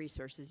little bit of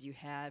resources you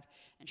have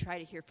and try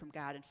to hear from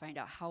God and find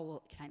out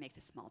how can I make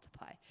this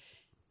multiply?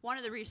 One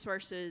of the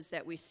resources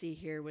that we see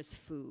here was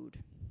food.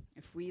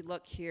 If we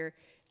look here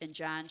in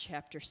John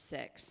chapter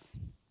 6,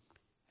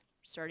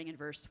 starting in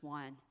verse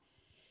 1,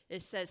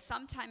 it says,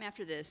 sometime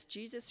after this,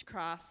 Jesus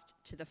crossed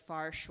to the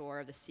far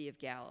shore of the Sea of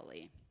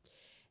Galilee.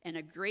 And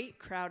a great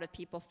crowd of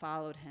people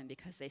followed him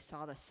because they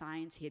saw the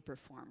signs he had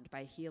performed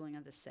by healing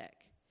of the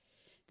sick.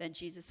 Then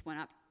Jesus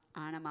went up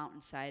on a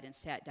mountainside and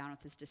sat down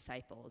with his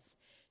disciples.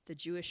 The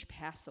Jewish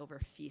Passover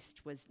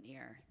feast was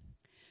near.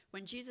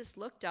 When Jesus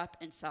looked up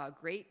and saw a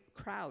great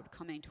crowd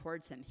coming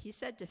towards him, he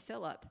said to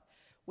Philip,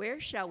 where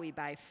shall we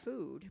buy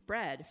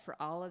bread for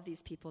all of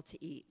these people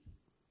to eat?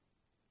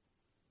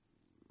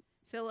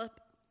 Philip,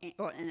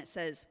 and it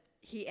says,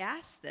 he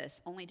asked this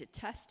only to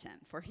test him,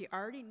 for he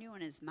already knew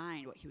in his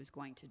mind what he was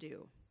going to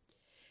do.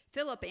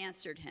 Philip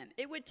answered him,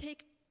 it would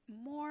take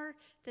more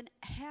than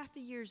half a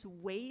year's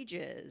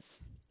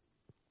wages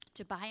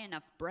to buy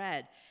enough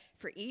bread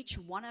for each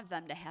one of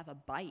them to have a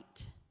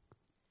bite.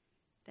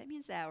 That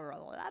means there were a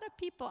lot of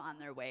people on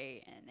their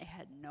way, and they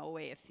had no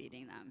way of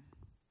feeding them.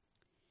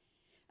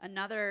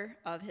 Another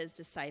of his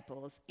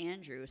disciples,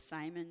 Andrew,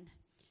 Simon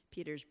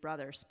Peter's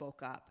brother,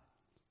 spoke up.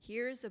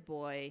 Here is a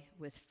boy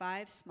with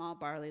 5 small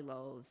barley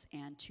loaves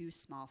and 2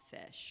 small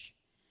fish.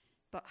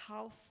 But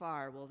how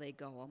far will they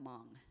go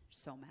among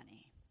so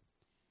many?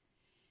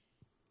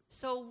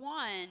 So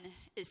one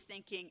is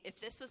thinking, if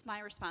this was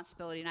my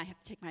responsibility and I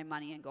have to take my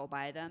money and go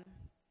buy them,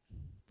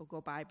 we'll go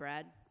buy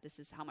bread, this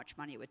is how much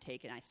money it would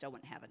take and I still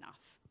wouldn't have enough.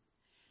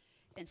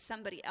 And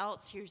somebody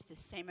else hears the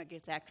same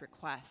exact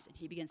request and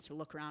he begins to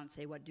look around and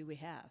say, what do we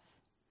have?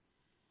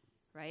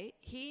 Right?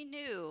 He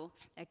knew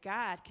that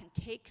God can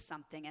take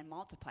something and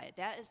multiply it.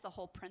 That is the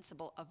whole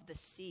principle of the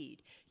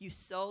seed. You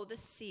sow the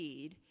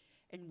seed,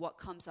 and what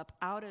comes up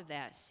out of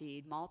that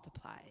seed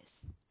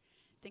multiplies.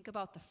 Think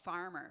about the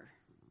farmer.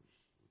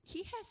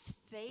 He has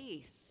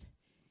faith.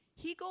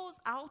 He goes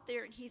out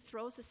there and he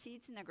throws the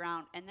seeds in the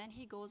ground, and then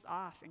he goes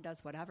off and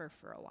does whatever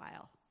for a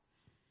while.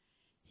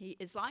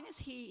 As long as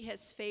he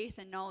has faith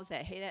and knows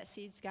that, hey, that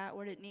seed's got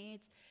what it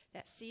needs,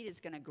 that seed is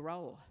going to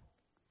grow.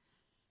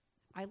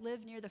 I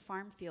live near the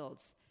farm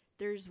fields.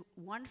 There's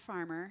one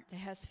farmer that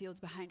has fields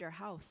behind our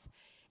house,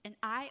 and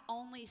I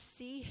only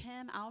see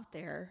him out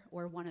there,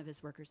 or one of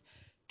his workers,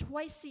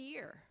 twice a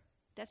year.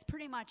 That's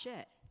pretty much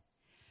it.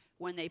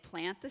 When they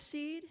plant the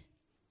seed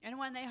and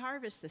when they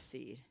harvest the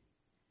seed.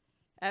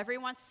 Every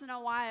once in a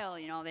while,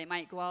 they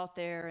might go out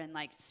there and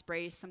like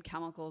spray some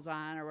chemicals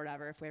on or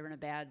whatever if we're in a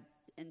bad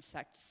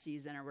insect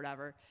season or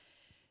whatever.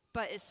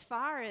 But as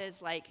far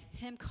as like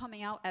him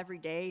coming out every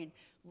day and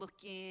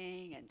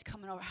looking and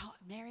coming over,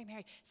 Mary,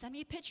 send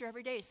me a picture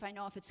every day so I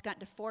know if it's gotten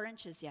to 4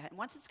 inches yet. And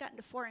once it's gotten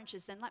to 4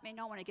 inches, then let me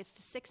know when it gets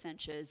to 6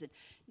 inches. And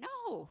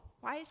no,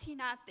 why is he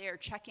not there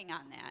checking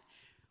on that?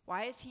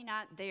 Why is he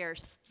not there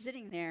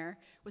sitting there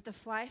with the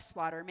fly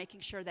swatter making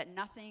sure that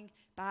nothing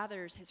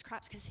bothers his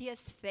crops? Because he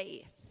has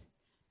faith.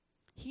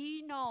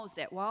 He knows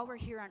that while we're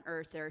here on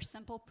earth, there are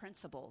simple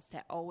principles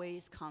that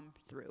always come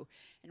through.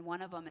 And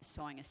one of them is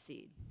sowing a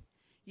seed.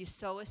 You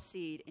sow a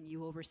seed and you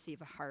will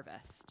receive a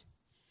harvest.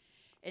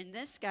 And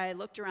this guy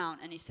looked around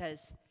and he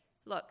says,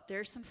 look,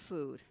 there's some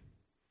food.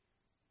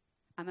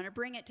 I'm going to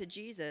bring it to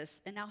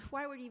Jesus. And now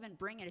why would he even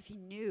bring it if he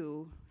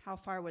knew how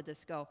far would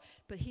this go?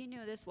 But he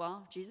knew this,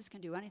 well, Jesus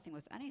can do anything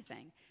with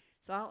anything.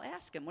 So I'll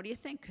ask him, what do you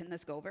think? Can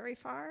this go very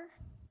far?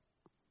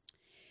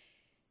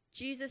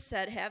 Jesus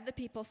said, have the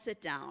people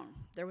sit down.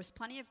 There was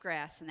plenty of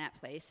grass in that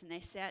place, and they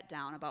sat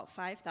down. About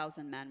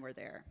 5,000 men were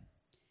there.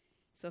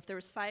 So if there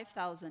was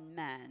 5,000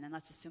 men, and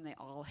let's assume they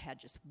all had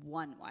just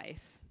one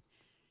wife,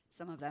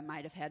 some of them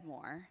might have had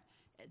more,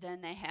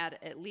 then they had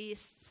at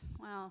least,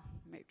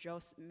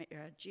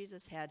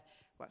 Jesus had,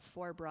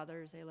 4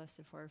 brothers? They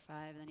listed 4 or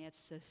 5, and then he had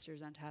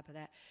sisters on top of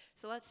that.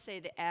 So let's say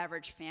the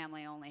average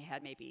family only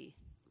had maybe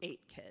 8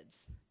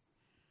 kids.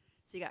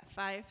 So you got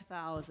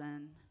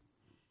 5,000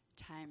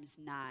 times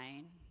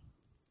 9.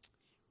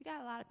 We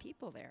got a lot of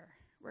people there.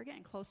 We're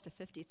getting close to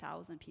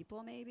 50,000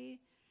 people maybe.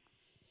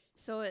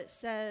 So it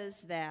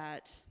says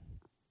that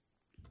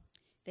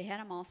they had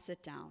them all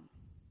sit down.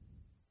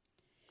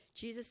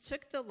 Jesus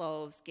took the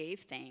loaves,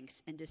 gave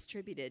thanks, and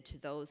distributed to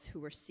those who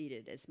were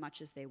seated as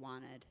much as they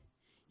wanted.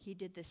 He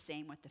did the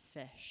same with the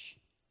fish.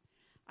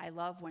 I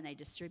love when they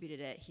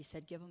distributed it, he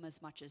said, give them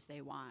as much as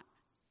they want.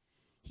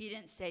 He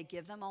didn't say,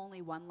 give them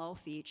only 1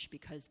 loaf each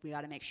because we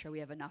ought to make sure we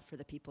have enough for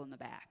the people in the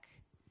back.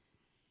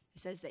 It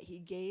says that he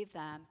gave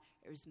them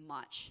as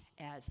much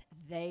as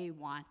they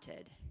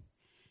wanted.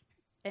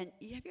 And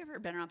have you ever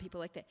been around people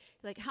like that?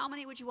 Like, how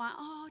many would you want?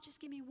 Oh, just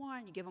give me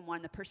 1. You give them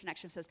 1. The person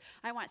next to him says,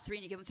 I want 3,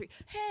 and you give them 3.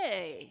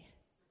 Hey,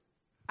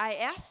 I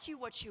asked you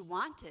what you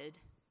wanted.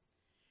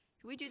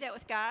 Can we do that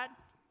with God?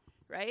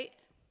 Right?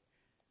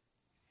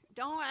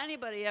 Don't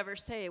anybody ever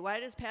say, why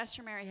does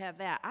Pastor Mary have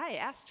that? I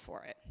asked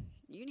for it.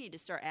 You need to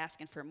start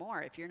asking for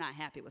more if you're not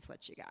happy with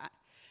what you got.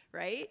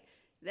 Right?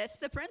 That's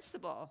the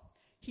principle.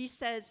 He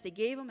says they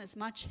gave them as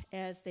much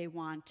as they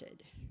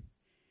wanted.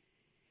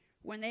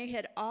 When they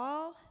had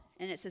all...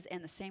 And it says,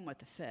 and the same with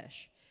the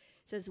fish.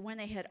 It says, when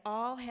they had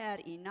all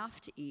had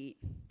enough to eat,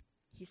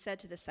 he said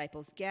to the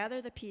disciples, gather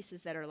the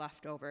pieces that are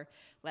left over.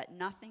 Let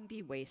nothing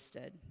be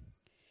wasted.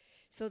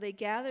 So they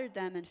gathered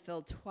them and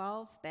filled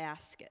 12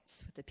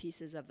 baskets with the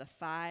pieces of the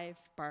 5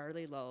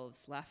 barley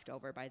loaves left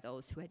over by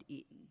those who had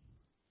eaten.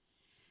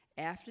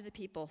 After the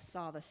people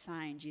saw the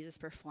sign Jesus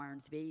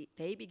performed,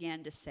 they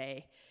began to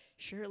say,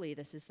 surely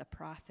this is the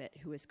prophet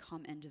who has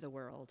come into the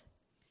world.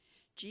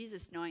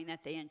 Jesus, knowing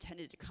that they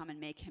intended to come and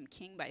make him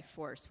king by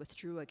force,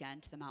 withdrew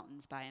again to the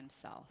mountains by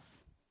himself.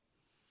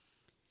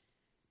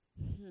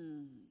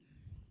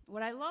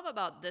 What I love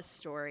about this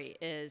story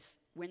is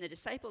when the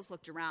disciples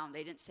looked around,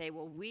 they didn't say,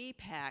 well, we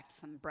packed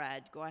some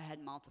bread. Go ahead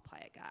and multiply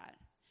it, God.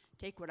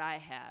 Take what I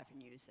have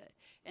and use it.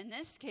 In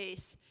this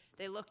case,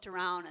 they looked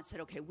around and said,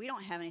 okay, we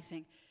don't have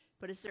anything,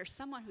 but is there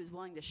someone who's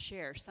willing to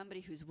share,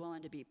 somebody who's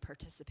willing to be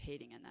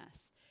participating in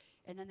this?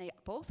 And then they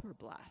both were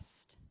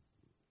blessed.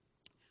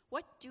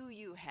 What do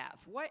you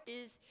have? What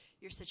is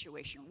your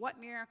situation? What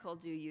miracle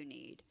do you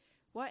need?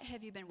 What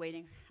have you been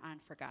waiting on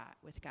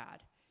with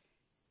God?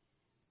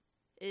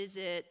 Is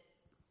it,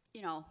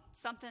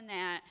 something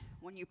that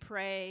when you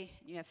pray,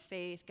 you have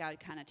faith, God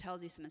kind of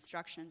tells you some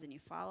instructions and you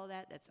follow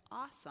that? That's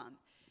awesome.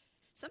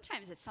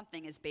 Sometimes it's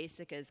something as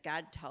basic as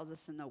God tells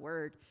us in the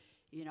Word,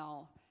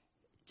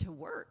 to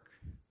work.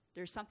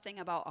 There's something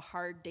about a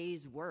hard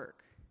day's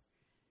work.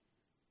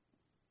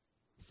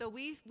 So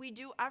we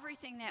do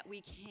everything that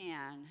we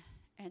can,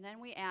 and then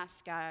we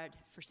ask God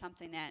for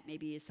something that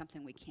maybe is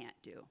something we can't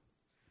do.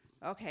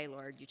 Okay,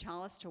 Lord, you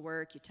tell us to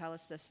work, you tell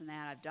us this and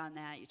that, I've done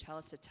that. You tell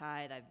us to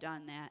tithe, I've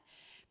done that.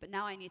 But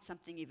now I need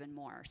something even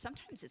more.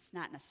 Sometimes it's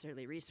not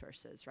necessarily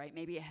resources, right?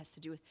 Maybe it has to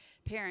do with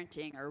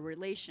parenting or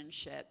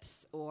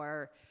relationships,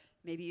 or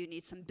maybe you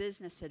need some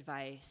business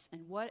advice.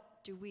 And what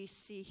do we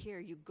see here?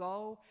 You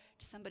go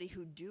to somebody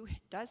who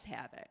does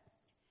have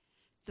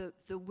it.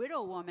 The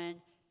widow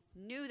woman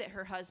knew that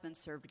her husband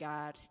served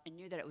God and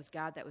knew that it was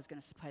God that was going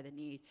to supply the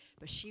need.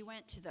 But she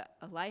went to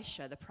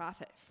Elisha, the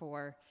prophet,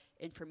 for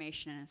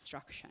information and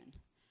instruction.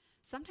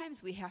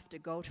 Sometimes we have to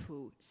go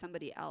to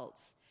somebody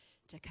else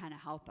to kind of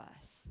help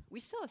us. We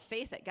still have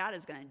faith that God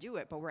is going to do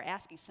it, but we're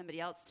asking somebody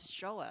else to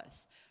show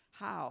us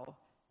how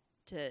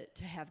to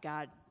have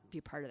God be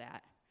a part of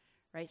that,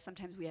 right?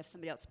 Sometimes we have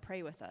somebody else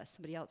pray with us,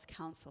 somebody else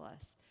counsel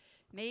us.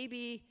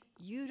 Maybe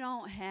you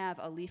don't have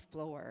a leaf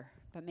blower,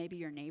 but maybe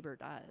your neighbor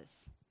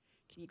does.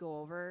 Can you go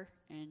over?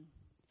 And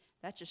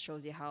that just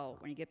shows you how,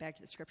 when you get back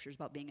to the scriptures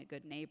about being a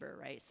good neighbor,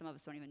 right? Some of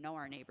us don't even know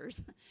our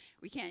neighbors.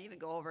 We can't even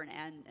go over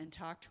and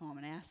talk to them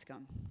and ask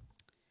them.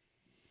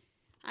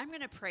 I'm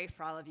going to pray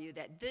for all of you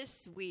that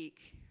this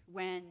week,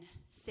 when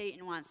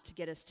Satan wants to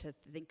get us to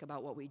think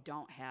about what we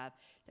don't have,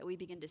 that we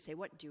begin to say,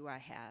 what do I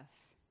have?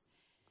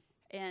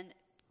 And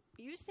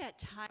use that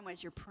time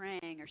as you're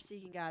praying or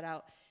seeking God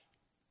out.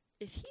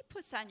 If he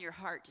puts on your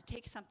heart to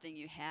take something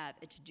you have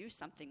and to do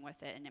something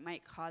with it, and it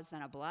might cause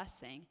then a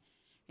blessing,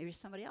 maybe to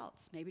somebody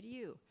else, maybe to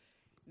you.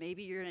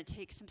 Maybe you're going to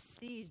take some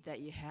seed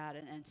that you had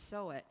and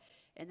sow it,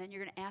 and then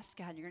you're going to ask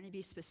God, and you're going to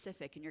be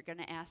specific, and you're going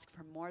to ask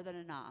for more than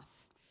enough,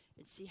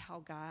 and see how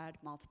God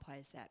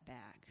multiplies that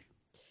back.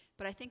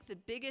 But I think the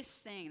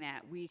biggest thing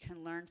that we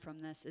can learn from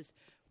this is,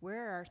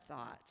 where are our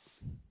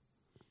thoughts?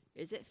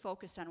 Is it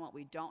focused on what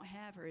we don't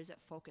have, or is it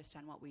focused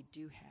on what we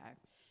do have?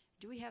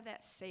 Do we have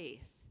that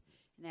faith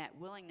and that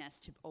willingness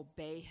to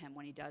obey him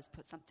when he does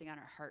put something on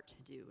our heart to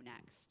do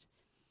next?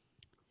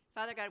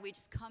 Father God, we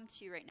just come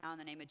to you right now in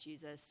the name of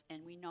Jesus,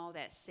 and we know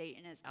that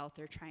Satan is out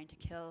there trying to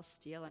kill,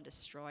 steal, and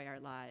destroy our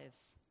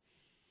lives.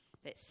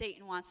 That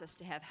Satan wants us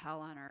to have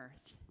hell on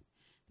earth.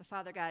 But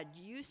Father God,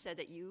 you said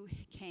that you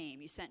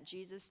came, you sent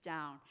Jesus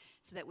down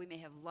so that we may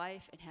have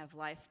life and have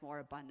life more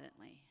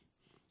abundantly.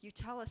 You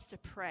tell us to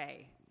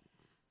pray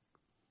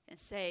and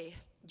say,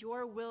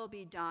 your will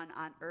be done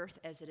on earth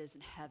as it is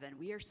in heaven.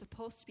 We are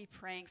supposed to be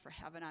praying for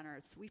heaven on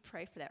earth, so we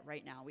pray for that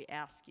right now. We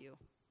ask you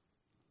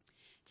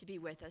to be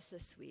with us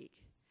this week.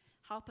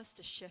 Help us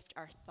to shift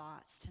our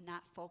thoughts, to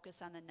not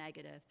focus on the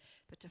negative,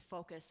 but to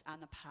focus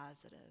on the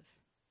positive.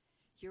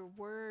 Your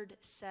word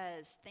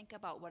says, think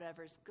about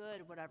whatever's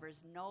good,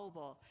 whatever's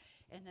noble,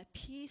 and the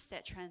peace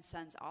that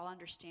transcends all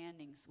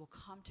understandings will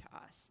come to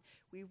us.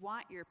 We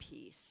want your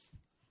peace.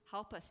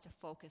 Help us to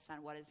focus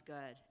on what is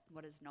good,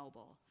 what is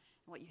noble,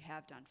 and what you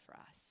have done for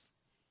us.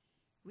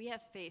 We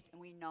have faith,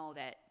 and we know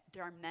that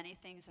there are many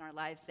things in our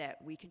lives that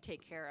we can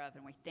take care of,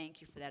 and we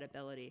thank you for that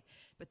ability.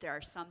 But there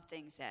are some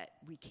things that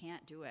we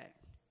can't do it.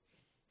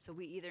 So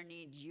we either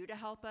need you to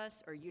help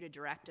us or you to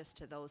direct us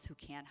to those who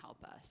can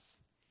help us.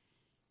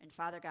 And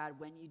Father God,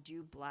 when you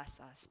do bless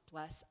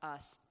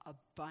us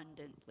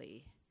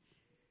abundantly.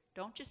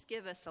 Don't just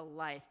give us a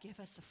life,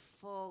 give us a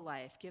full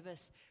life. Give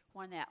us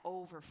one that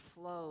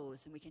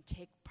overflows, and we can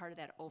take part of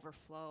that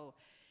overflow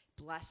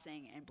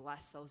blessing and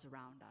bless those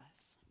around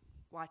us.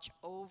 Watch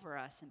over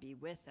us and be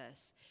with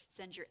us.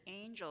 Send your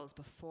angels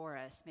before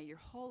us. May your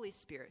Holy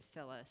Spirit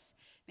fill us.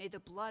 May the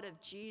blood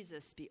of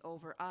Jesus be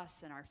over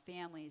us and our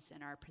families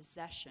and our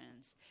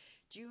possessions.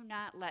 Do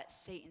not let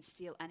Satan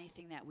steal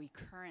anything that we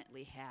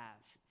currently have,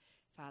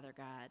 Father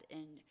God,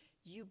 and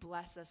you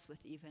bless us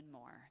with even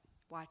more.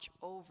 Watch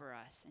over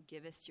us and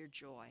give us your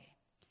joy.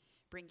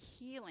 Bring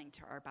healing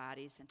to our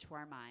bodies and to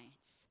our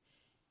minds.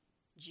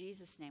 In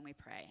Jesus' name we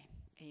pray.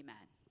 Amen.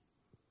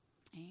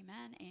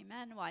 Amen.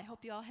 Amen. Well, I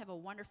hope you all have a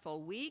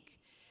wonderful week.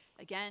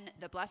 Again,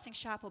 the Blessing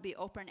Shop will be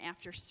open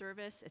after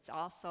service. It's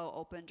also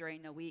open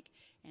during the week,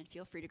 and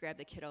feel free to grab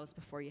the kiddos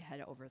before you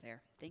head over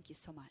there. Thank you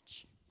so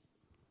much.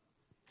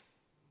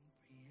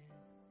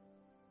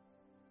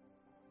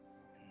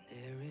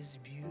 There is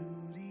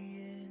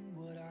beauty in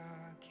what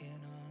I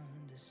can't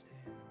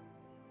understand.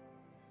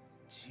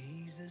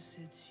 Jesus,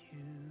 it's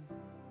you.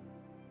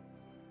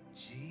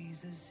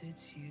 Jesus,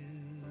 it's you.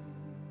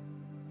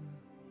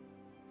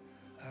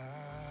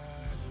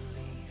 I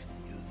believe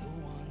you're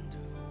the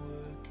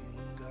wonder-working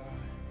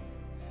God.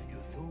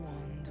 You're the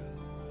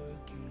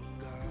wonder-working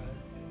God.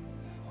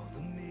 All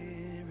the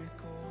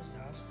miracles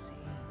I've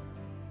seen,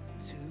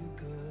 too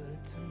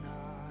good to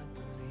not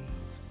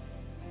believe.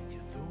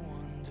 You're the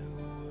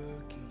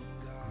wonder-working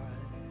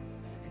God,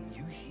 and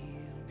you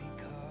heal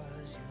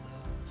because you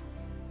love.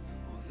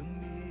 All the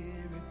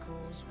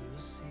miracles we'll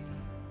see.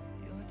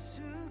 You're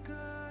too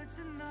good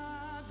to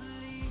not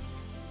believe.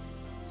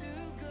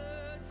 Too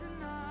good to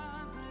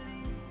not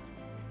believe.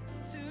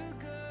 Too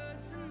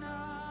good to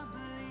not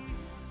believe.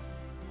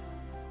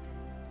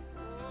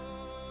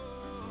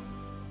 Oh,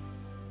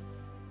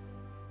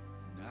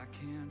 and I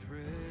can't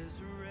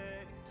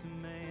resurrect a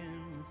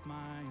man with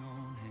my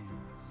own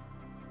hands,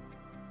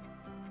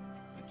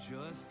 but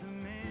just the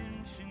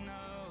mention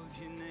of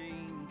your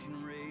name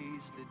can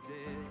raise the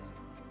dead.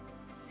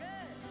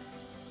 Yeah.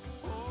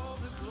 All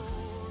the